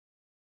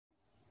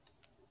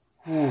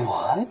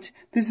What?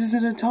 This is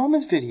an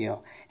Thomas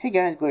video. Hey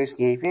guys,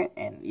 Escape here,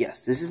 and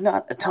yes, this is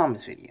not a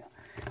Thomas video.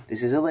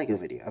 This is a Lego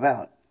video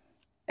about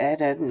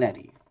Ed, Edd, and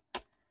Eddy.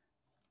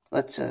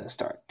 Let's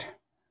start.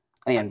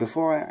 Oh yeah, and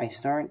before I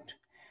start,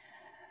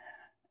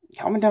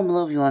 comment down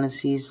below if you want to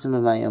see some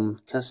of my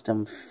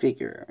custom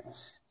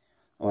figures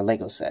or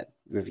Lego set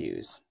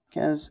reviews.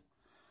 Because,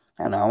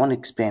 I don't know, I want to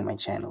expand my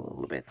channel a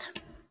little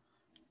bit.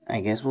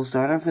 I guess we'll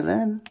start off with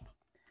that.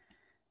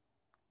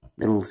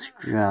 Little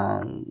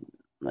strong,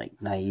 like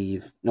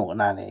naive, no,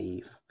 not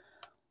naive,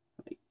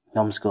 like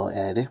numbskull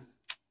Ed.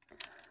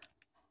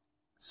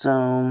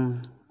 So,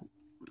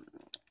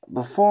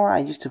 before I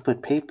used to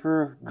put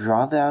paper,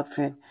 draw the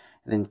outfit,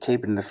 and then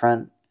tape it in the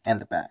front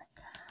and the back.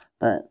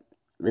 But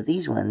with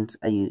these ones,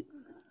 I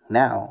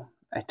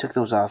took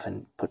those off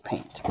and put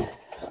paint.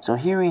 So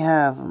here we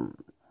have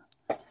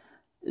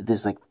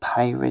this like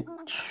pirate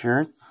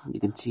shirt. You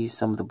can see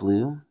some of the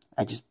blue.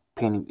 I just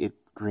painted it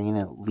green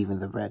and leaving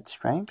the red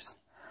stripes.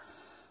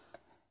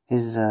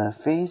 His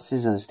face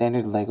is a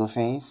standard Lego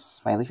face,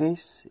 smiley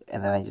face,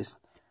 and then I just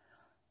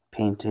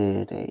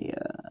painted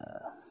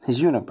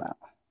his unibrow.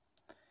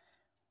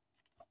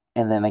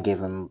 And then I gave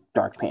him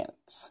dark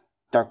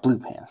blue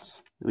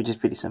pants, which is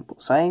pretty simple.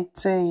 So I'd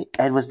say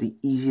Ed was the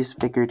easiest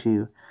figure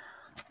to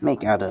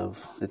make out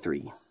of the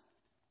three.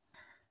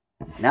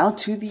 Now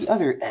to the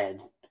other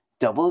Ed,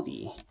 Double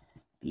D,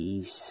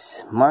 the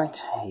smart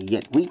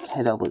yet weak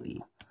Double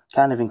D,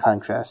 kind of in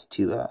contrast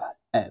to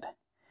Ed.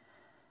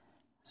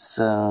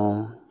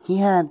 So he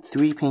had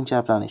 3 paint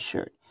jobs on his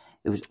shirt.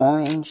 It was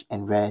orange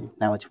and red.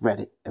 Now it's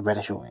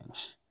reddish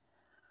orange.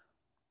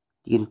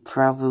 You can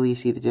probably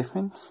see the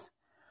difference.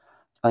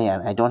 Oh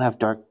yeah, I don't have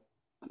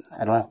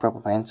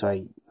purple pants, so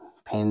I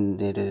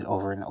painted it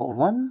over an old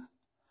one.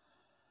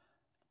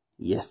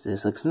 Yes,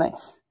 this looks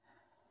nice.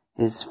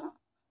 His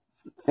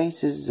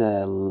face is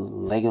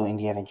Lego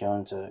Indiana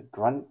Jones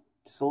grunt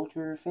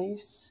soldier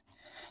face.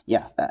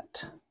 Yeah,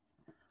 that.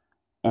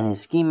 And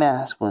his ski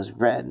mask was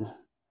red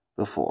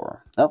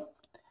before. Oh,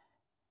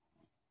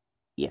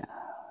 yeah.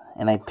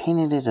 And I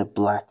painted it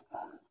black.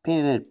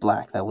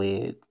 That way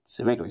it's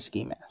a regular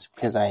ski mask,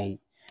 because I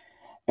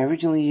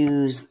originally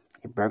used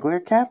a burglar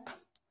cap,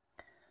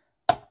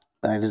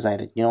 but I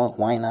decided, you know what,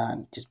 why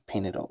not just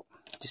paint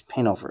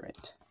over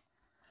it.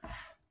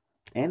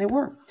 And it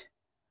worked.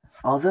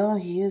 Although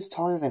he is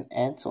taller than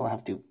Ed, so I'll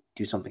have to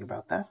do something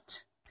about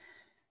that.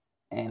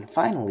 And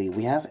finally,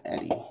 we have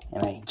Eddy,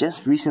 and I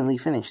just recently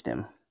finished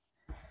him.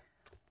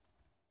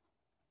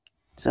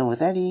 So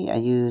with Eddy, I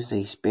used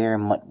a spare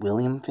Mutt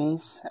William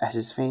face as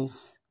his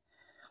face.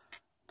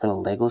 Put a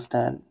Lego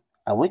stud.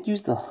 I would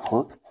use the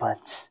hook,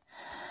 but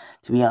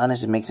to be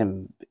honest, it makes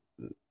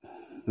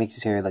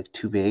his hair like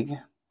too big.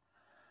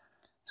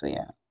 So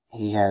yeah,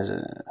 he has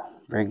a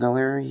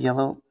regular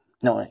yellow,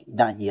 no,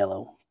 not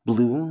yellow,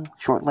 blue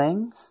short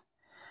legs.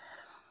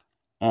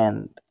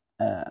 And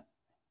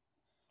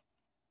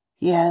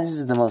he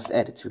has the most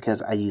edits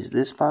because I use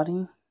this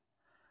body.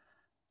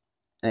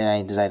 Then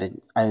I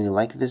decided I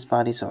like this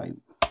body, so I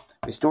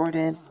restored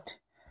it.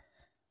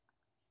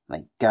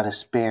 Like, got a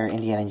spare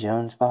Indiana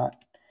Jones spot,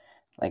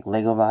 like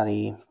Lego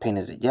body,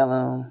 painted it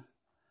yellow.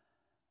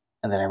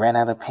 And then I ran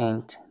out of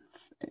paint.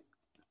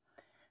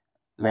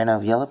 Ran out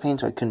of yellow paint,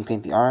 so I couldn't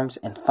paint the arms.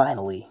 And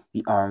finally,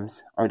 the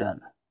arms are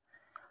done.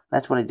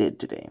 That's what I did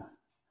today.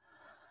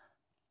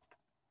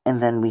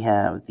 And then we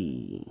have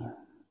the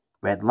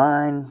red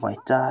line,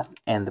 white dot,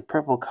 and the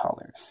purple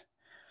collars.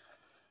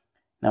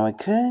 Now I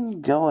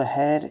could go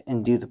ahead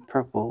and do the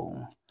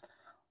purple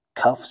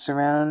cuffs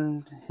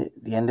around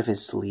the end of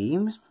his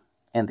sleeves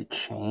and the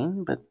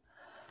chain, but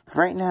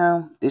for right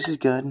now, this is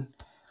good,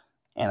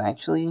 and I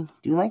actually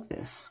do like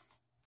this.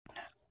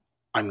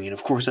 I mean,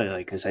 of course I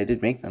like this, I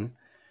did make them.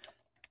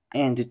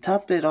 And to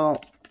top it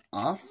all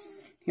off,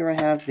 here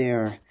I have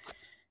their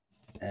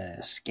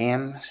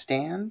scam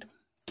stand,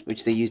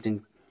 which they used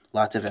in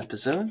lots of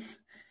episodes.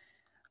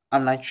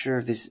 I'm not sure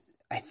if this,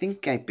 I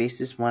think I based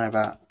this one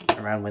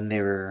around when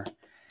they were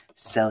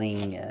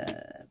selling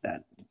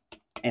that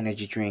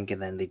energy drink,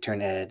 and then they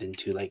turned Ed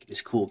into like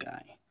this cool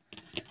guy.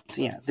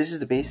 So yeah, this is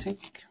the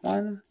basic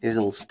one. There's a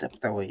little step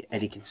that way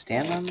Eddy can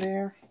stand on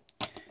there.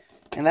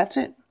 And that's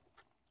it.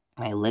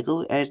 My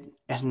Lego Ed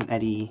and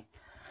Eddy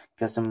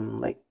custom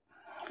like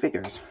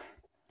figures.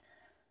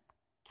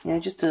 Yeah,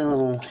 just a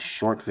little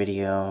short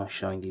video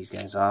showing these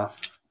guys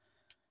off.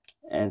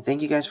 And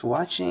thank you guys for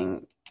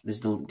watching. This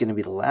is going to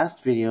be the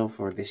last video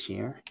for this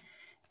year.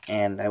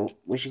 And I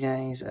wish you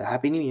guys a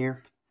Happy New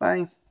Year.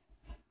 Bye.